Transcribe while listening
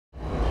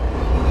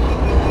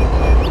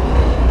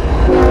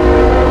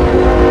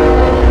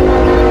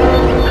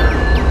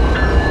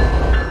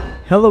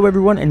Hello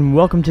everyone and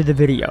welcome to the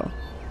video.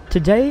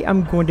 Today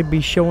I'm going to be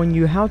showing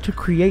you how to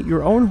create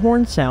your own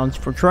horn sounds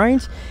for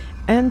trains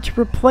and to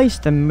replace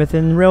them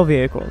within rail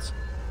vehicles.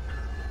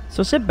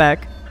 So sit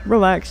back,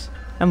 relax,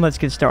 and let's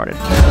get started.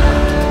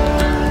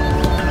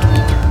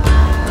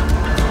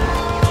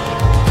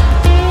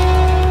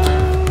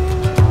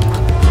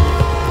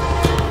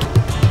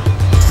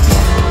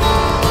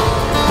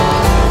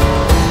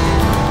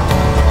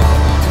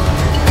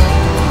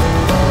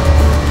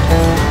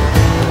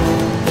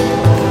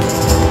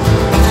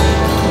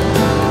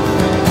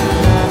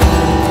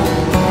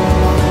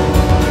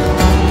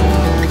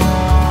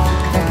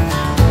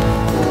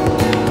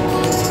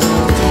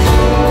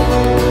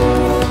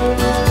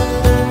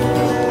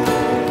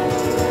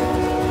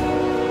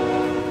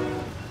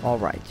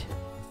 Alright,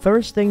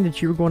 first thing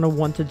that you're going to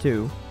want to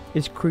do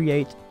is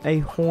create a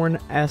horn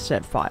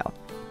asset file.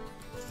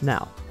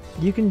 Now,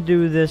 you can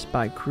do this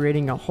by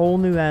creating a whole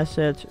new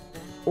asset,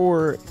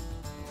 or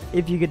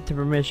if you get the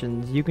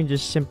permissions, you can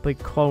just simply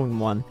clone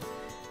one.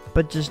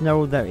 But just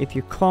know that if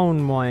you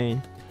clone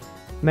one,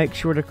 make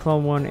sure to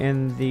clone one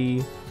in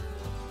the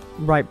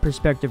right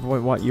perspective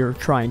of what you're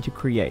trying to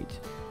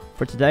create.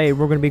 For today,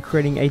 we're going to be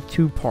creating a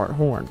two-part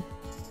horn.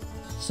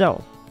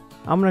 So,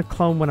 I'm going to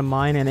clone one of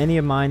mine, and any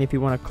of mine, if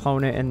you want to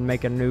clone it and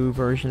make a new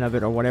version of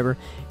it or whatever,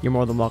 you're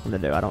more than welcome to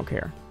do. I don't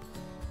care.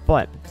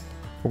 But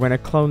we're going to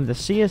clone the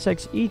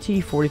CSX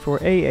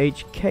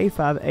ET44AH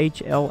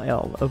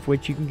K5HLL, of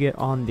which you can get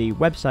on the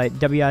website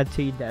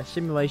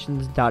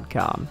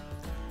wit-simulations.com.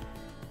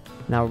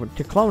 Now,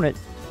 to clone it,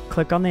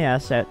 click on the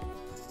asset,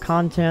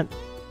 Content,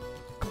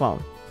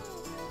 Clone.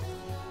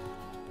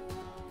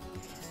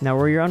 Now,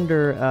 where you're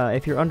under,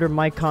 if you're under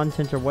My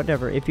Content or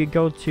whatever, if you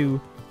go to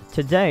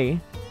Today,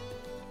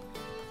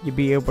 you'll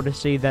be able to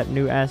see that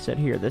new asset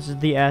here. This is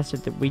the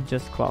asset that we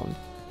just cloned.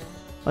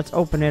 Let's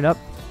open it up.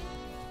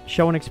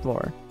 Show and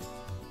Explorer.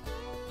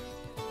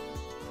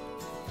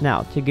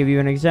 Now, to give you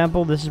an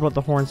example, this is what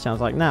the horn sounds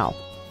like now.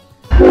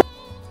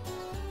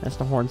 That's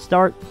the horn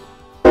start.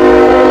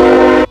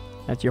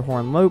 That's your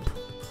horn loop.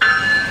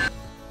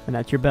 And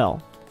that's your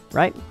bell.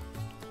 Right?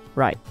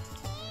 Right.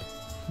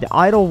 The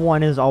idle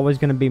one is always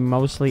going to be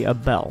mostly a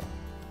bell.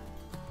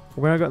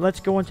 We're gonna go,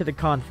 let's go into the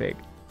config.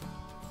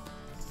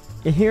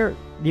 In here,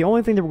 the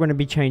only thing that we're going to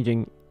be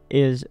changing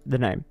is the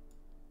name.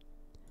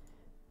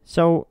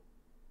 So,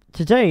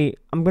 today,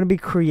 I'm going to be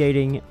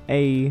creating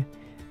a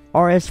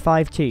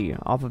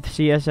RS5T off of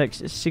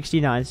CSX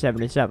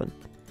 6977.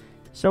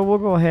 So, we'll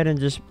go ahead and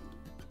just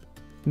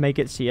make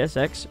it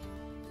CSX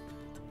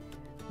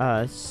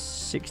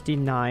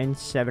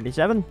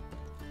 6977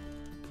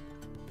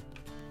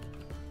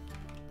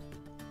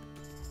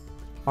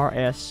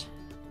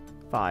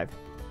 RS5T.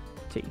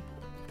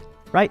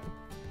 Right?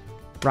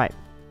 Right.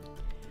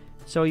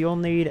 So you'll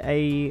need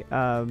a,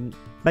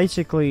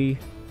 basically,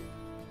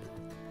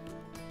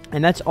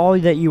 and that's all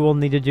that you will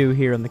need to do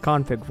here in the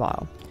config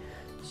file.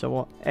 So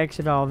we'll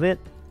exit all of it,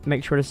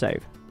 make sure to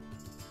save.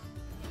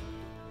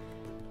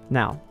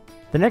 Now,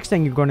 the next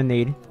thing you're going to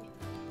need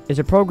is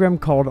a program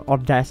called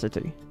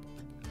Audacity.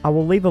 I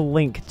will leave a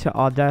link to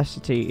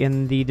Audacity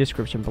in the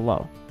description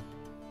below.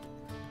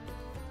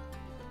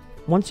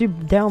 Once you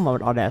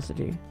download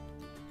Audacity,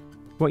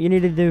 what you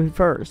need to do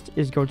first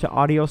is go to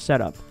Audio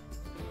Setup.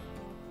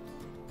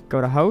 Go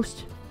to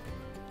Host,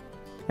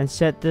 and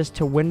set this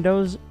to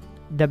Windows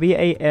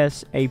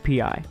WAS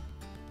API.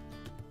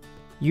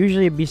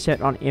 Usually it'd be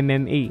set on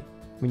MME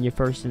when you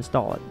first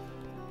install it,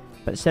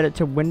 but set it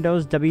to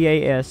Windows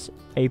WAS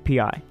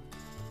API.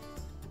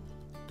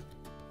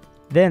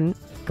 Then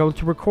go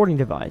to Recording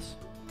Device.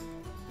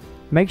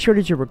 Make sure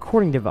that your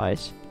recording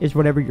device is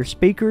whatever your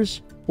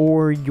speakers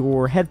or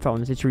your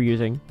headphones that you're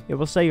using. It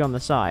will say on the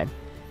side,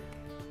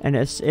 and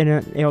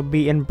it'll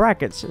be in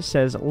brackets. It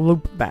says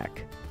Loopback.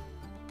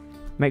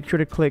 Make sure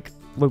to click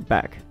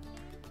Loopback.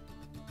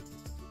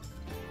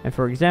 And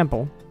for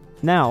example,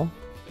 now,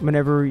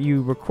 whenever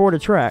you record a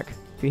track,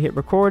 if you hit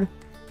record,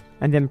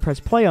 and then press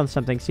play on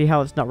something, see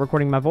how it's not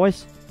recording my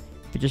voice?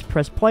 If you just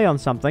press play on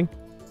something,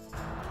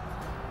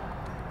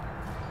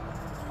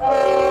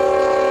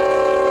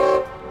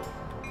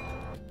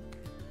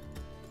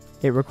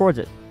 it records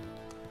it.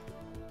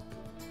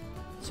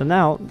 So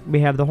now,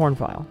 we have the horn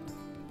file.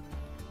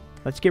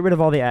 Let's get rid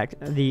of all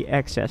the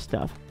excess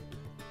stuff.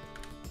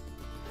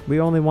 We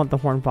only want the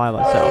horn file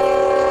itself.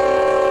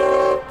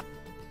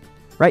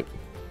 Right?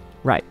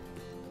 Right.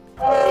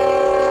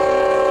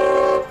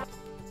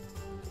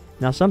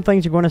 Now some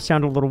things are going to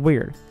sound a little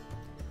weird.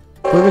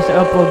 If we was to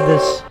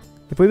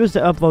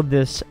upload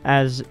this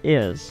as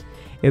is,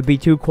 it would be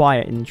too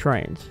quiet in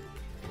Trainz.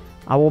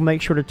 I will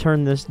make sure to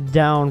turn this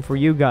down for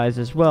you guys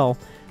as well.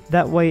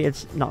 That way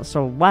it's not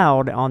so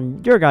loud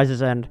on your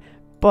guys' end,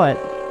 but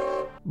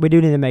we do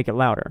need to make it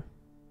louder.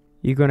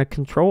 You're going to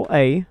Control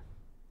A,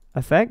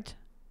 Effect,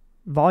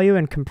 Volume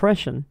and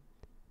Compression,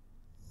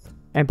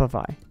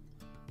 Amplify.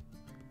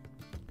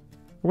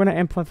 We're going to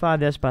amplify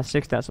this by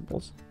 6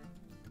 decibels.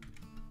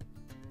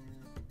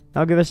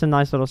 That'll give us a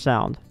nice little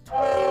sound.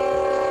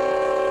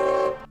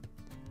 It'll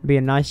be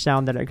a nice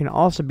sound that it can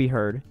also be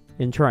heard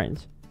in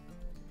Trainz.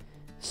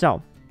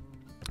 So,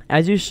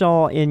 as you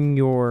saw in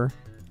your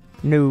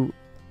new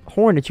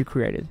horn that you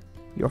created,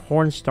 your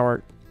horn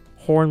start,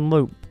 horn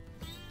loop,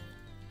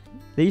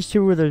 these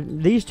two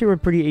are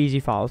pretty easy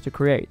files to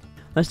create.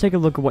 Let's take a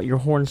look at what your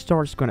horn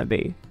start's going to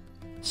be.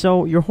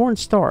 So your horn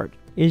start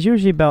is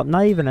usually about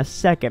not even a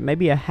second,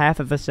 maybe a half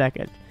of a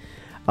second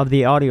of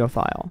the audio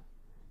file.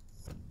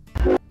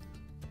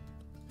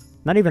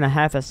 Not even a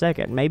half a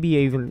second,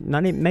 maybe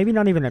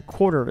not even a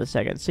quarter of a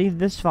second. See,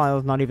 this file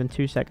is not even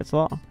 2 seconds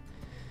long.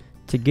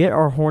 To get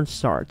our horn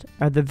start,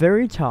 at the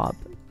very top,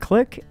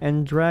 click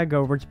and drag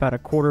over to about a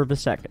quarter of a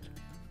second.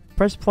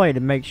 Press play to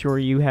make sure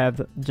you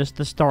have just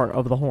the start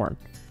of the horn.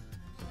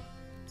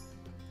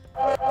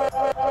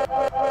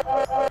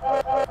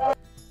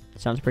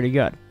 Sounds pretty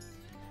good.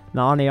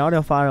 Now on the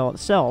audio file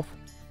itself,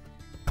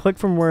 click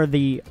from where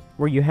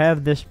you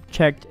have this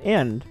checked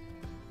end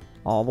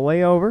all the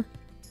way over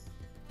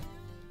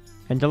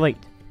and delete.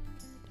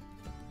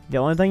 The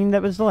only thing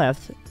that was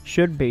left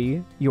should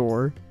be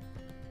your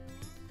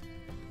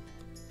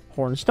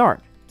horn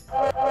start.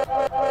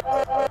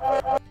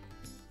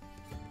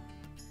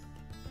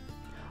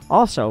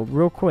 Also,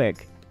 real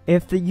quick,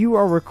 if you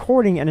are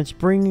recording and it's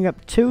bringing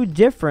up 2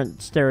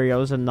 different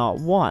stereos and not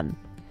one,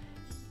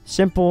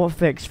 simple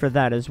fix for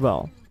that as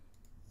well.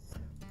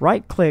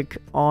 Right click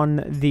on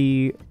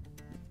the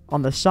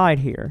side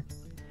here,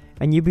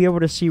 and you'll be able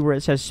to see where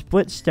it says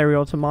split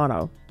stereo to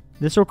mono.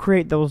 This will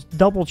create those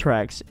double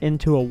tracks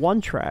into a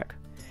 1 track,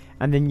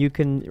 and then you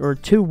can, or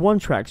 2 1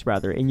 tracks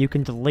rather, and you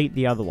can delete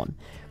the other one.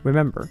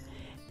 Remember,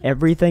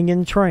 everything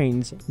in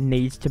Trainz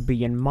needs to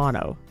be in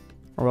mono,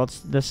 or else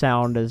the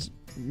sound is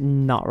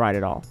not right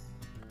at all.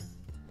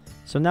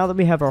 So now that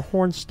we have our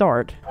horn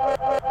start,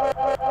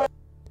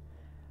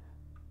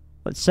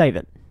 let's save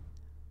it.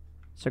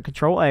 So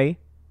Control A,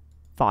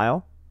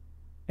 File,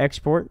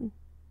 Export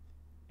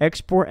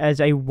as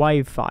a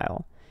WAV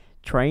file.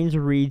 Trainz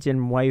reads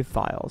in WAV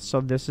files,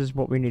 so this is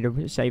what we need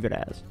to save it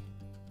as.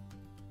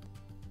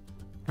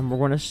 And we're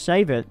going to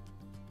save it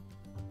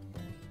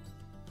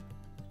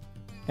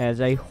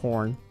as a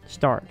horn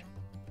start.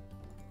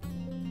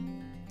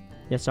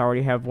 Yes, I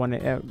already have one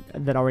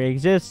that already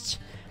exists.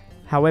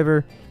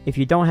 However, if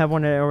you don't have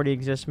one that already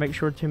exists, make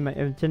sure to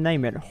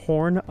name it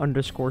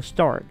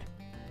horn_start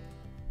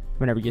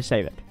whenever you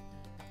save it.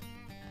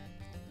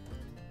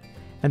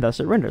 And thus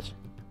it renders.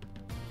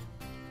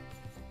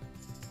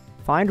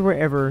 Find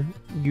wherever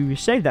you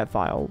save that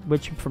file,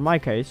 which for my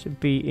case would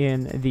be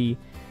in the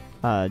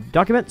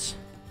Documents,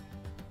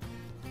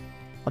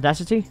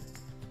 Audacity,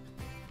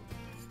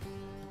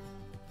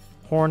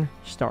 horn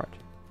start.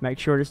 Make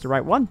sure it's the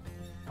right one.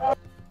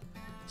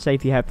 Say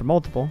if you have for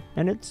multiple,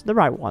 and it's the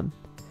right one.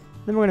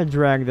 Then we're going to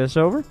drag this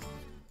over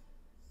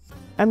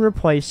and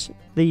replace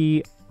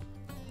the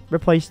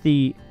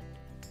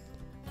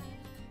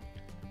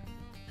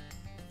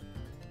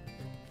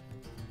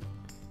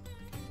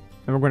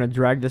and we're going to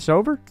drag this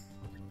over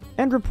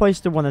and replace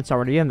the one that's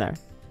already in there.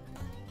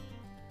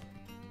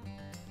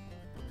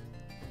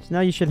 So now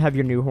you should have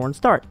your new horn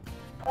start.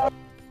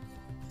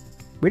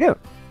 We do.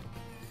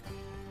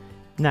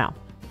 Now,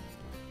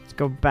 let's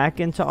go back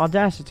into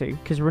Audacity,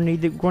 because we're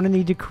going to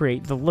need to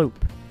create the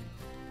loop.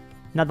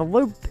 Now, the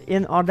loop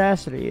in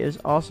Audacity is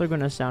also going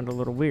to sound a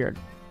little weird,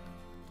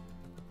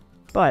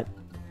 but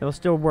it'll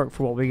still work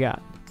for what we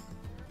got.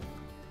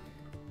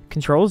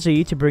 Control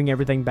Z to bring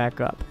everything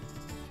back up.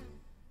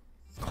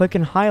 Click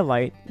and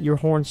highlight your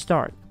horn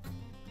start.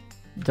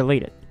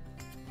 Delete it.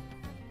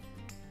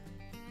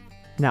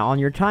 Now, on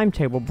your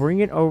timetable, bring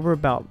it over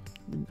about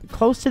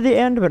close to the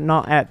end, but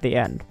not at the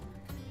end.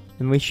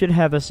 And we should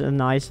have us a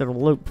nice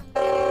little loop.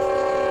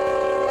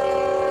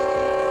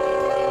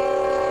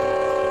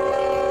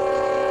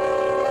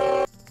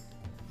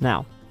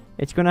 Now,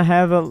 it's going to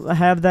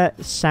have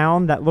that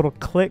sound, that little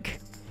click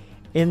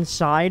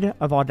inside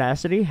of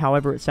Audacity.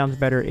 However, it sounds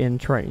better in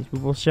Trainz.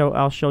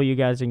 I'll show you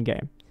guys in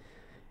game.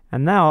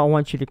 And now I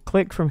want you to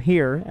click from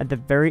here at the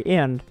very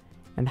end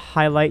and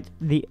highlight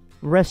the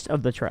rest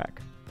of the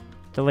track.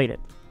 Delete it.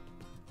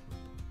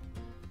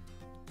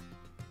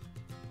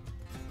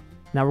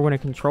 Now we're going to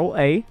Control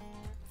A,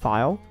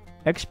 File,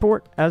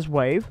 Export as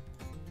WAV,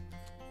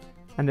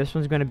 and this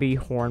one's going to be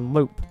horn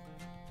loop.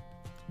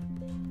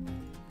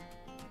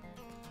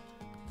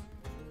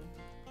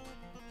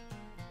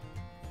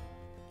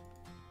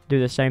 Do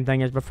the same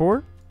thing as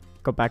before.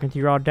 Go back into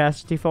your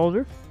Audacity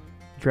folder,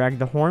 drag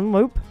the horn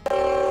loop,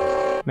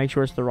 make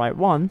sure it's the right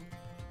one,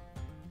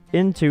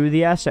 into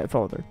the asset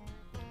folder.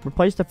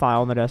 Replace the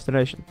file in the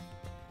destination.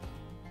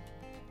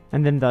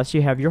 And then thus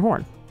you have your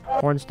horn.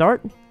 Horn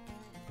start,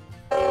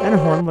 and a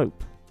horn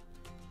loop.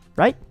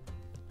 Right?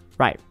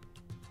 Right.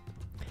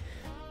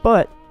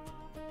 But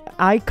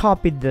I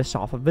copied this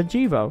off of the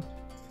Jivo,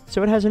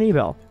 so it has an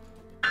E-bell.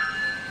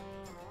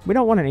 We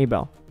don't want an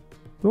E-bell.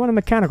 We want a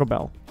mechanical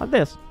bell, like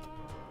this.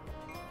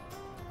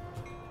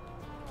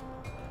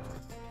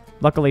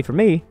 Luckily for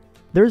me,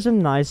 there's a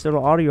nice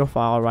little audio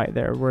file right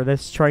there where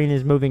this train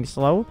is moving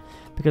slow,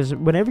 because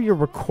whenever you're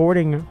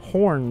recording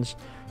horns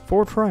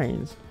for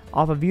Trainz,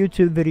 off of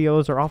YouTube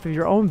videos or off of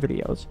your own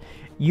videos.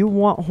 You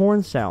want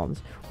horn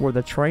sounds where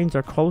the trains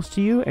are close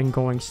to you and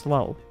going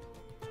slow.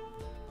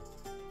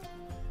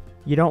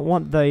 You don't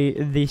want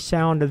the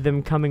sound of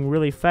them coming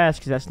really fast,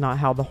 because that's not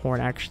how the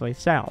horn actually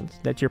sounds.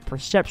 That's your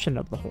perception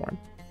of the horn.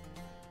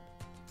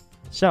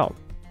 So,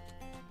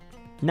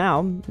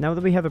 now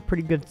that we have a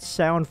pretty good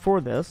sound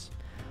for this,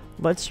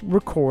 let's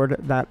record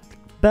that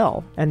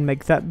bell and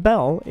make that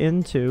bell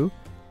into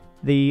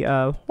the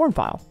horn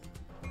file.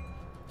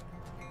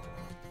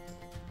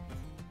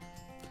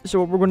 So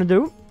what we're going to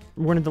do,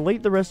 we're going to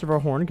delete the rest of our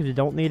horn because you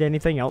don't need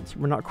anything else.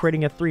 We're not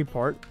creating a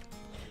 3-part.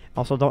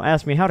 Also, don't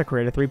ask me how to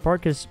create a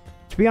 3-part, because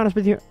to be honest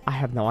with you, I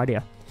have no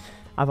idea.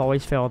 I've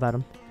always failed at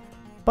them.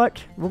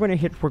 But we're going to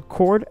hit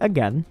record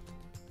again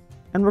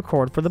and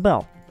record for the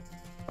bell.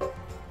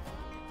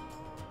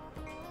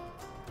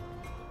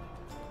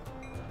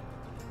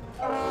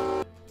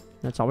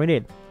 That's all we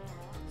need.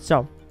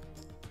 So,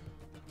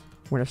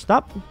 we're going to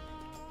stop.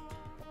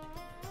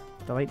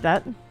 Delete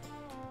that.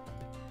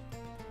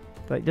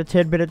 Delete the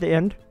tidbit at the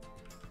end.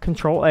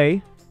 Control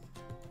A.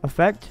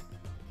 Effect.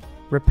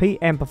 Repeat,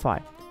 amplify.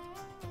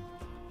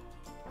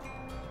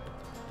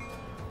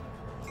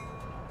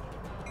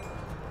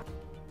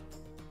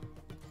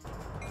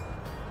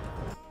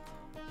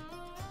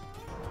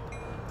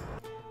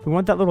 We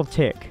want that little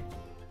tick.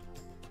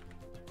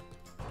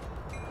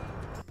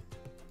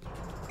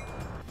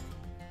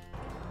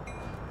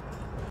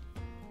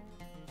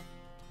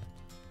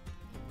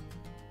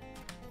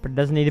 But it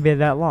doesn't need to be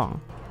that long.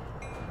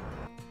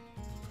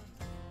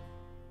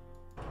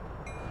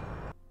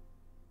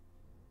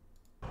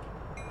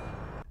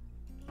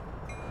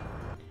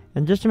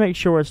 And just to make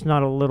sure it's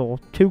not a little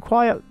too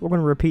quiet, we're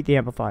going to repeat the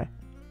amplify.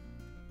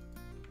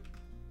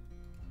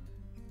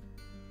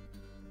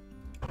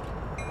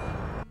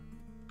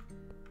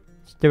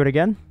 Let's do it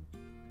again.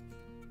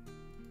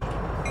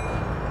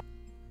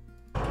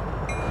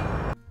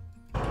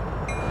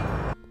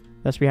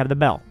 Thus we have the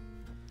bell.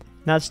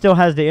 Now it still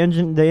has the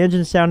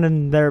engine sound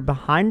in there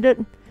behind it,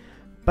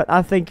 but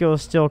I think it'll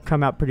still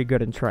come out pretty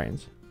good in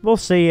Trainz. We'll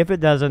see. If it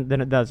doesn't,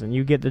 then it doesn't.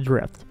 You get the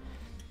drift.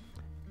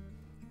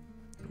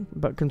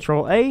 But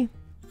Control A,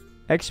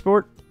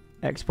 export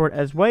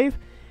as wave.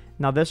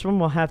 Now this one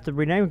we'll have to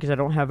rename because I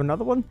don't have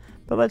another one,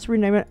 but let's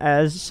rename it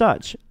as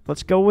such.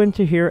 Let's go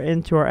into here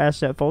into our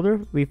asset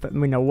folder. We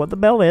know what the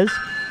bell is,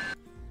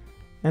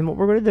 and what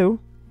we're going to do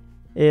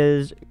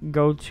is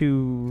go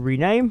to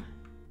rename,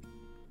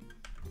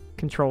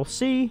 Control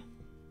C,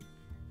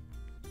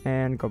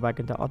 and go back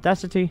into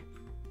Audacity,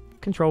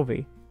 Control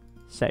V,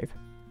 save.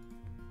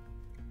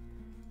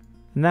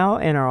 Now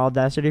in our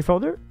Audacity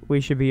folder,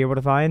 we should be able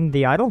to find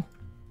the idle.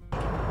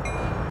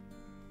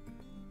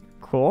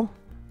 Cool.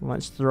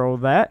 Let's throw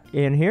that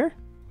in here.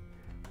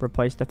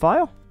 Replace the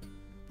file.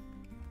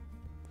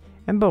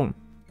 And boom.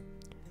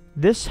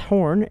 This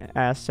horn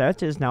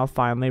asset is now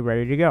finally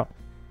ready to go.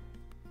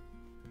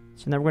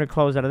 So now we're going to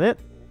close out of it.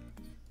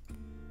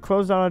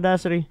 Close out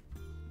Audacity.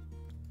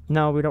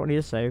 No, we don't need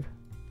to save.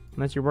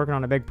 Unless you're working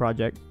on a big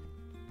project.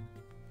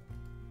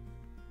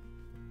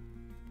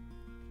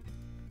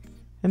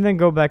 And then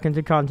go back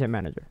into Content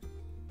Manager.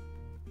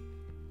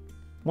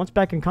 Once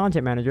back in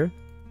Content Manager,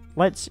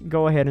 let's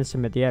go ahead and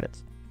submit the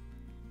edits.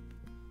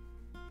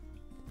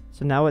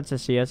 So now it's a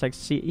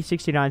CSX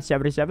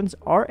E6977's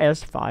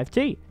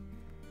RS5T.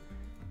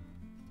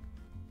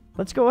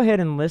 Let's go ahead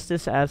and list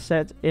this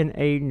asset in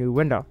a new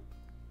window.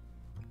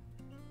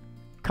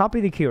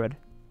 Copy the keyword.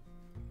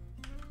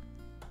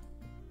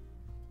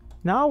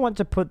 Now I want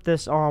to put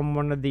this on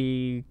one of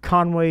the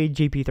Conway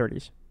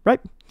GP30s, right?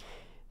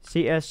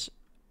 CSRW,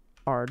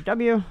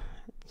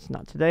 it's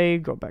not today,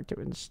 go back to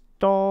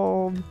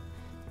installed,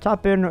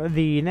 type in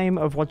the name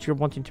of what you're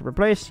wanting to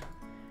replace.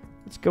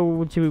 Let's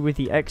go to with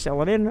the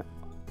XLN,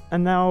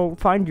 and now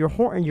find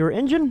your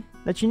engine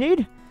that you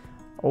need,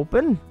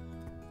 open,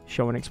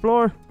 show and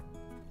explore,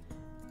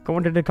 go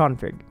into the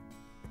config.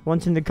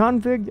 Once in the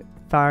config,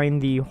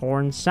 find the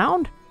horn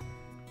sound,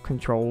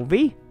 Control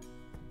V.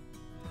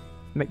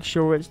 Make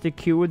sure it's the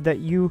keyword that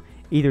you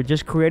either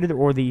just created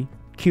or the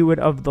keyword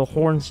of the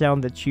horn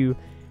sound that you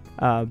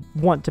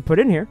want to put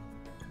in here.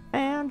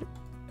 And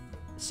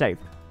save.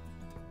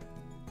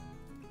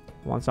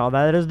 Once all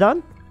that is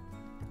done,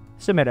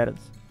 submit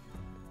edits.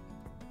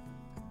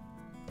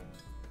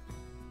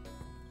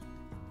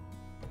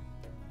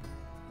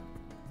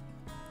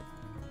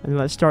 And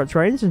let's start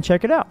Trainz and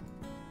check it out.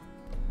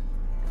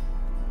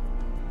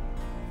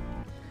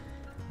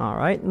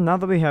 Alright, now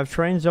that we have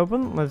Trainz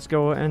open, let's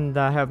go and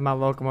have my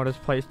locomotives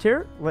placed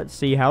here. Let's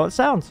see how it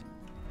sounds.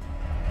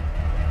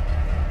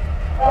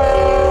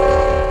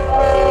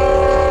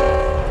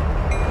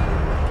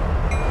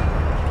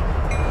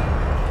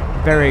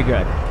 Very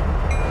good.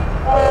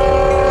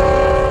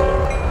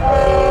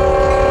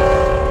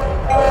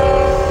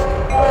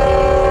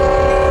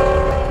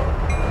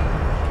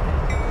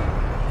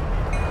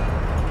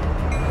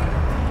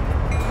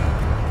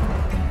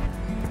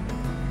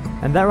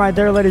 And that right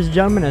there, ladies and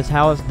gentlemen, is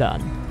how it's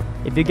done.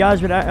 If you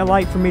guys would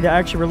like for me to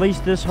actually release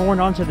this horn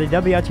onto the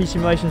WIT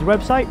Simulations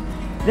website,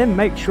 then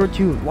make sure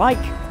to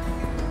like,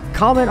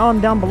 comment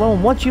on down below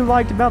on what you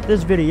liked about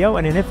this video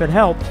and if it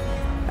helped,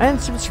 and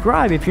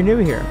subscribe if you're new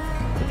here.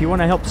 If you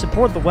want to help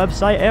support the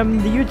website and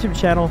the YouTube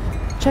channel,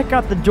 check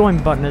out the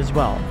join button as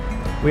well.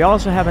 We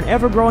also have an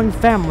ever-growing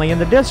family in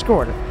the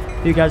Discord.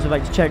 If you guys would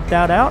like to check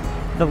that out,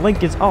 the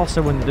link is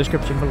also in the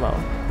description below.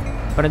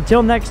 But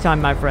until next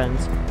time, my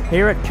friends,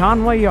 here at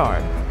Conway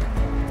Yard,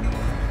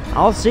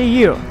 I'll see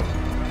you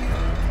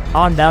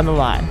on down the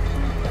line.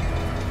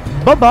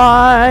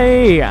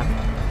 Bye-bye!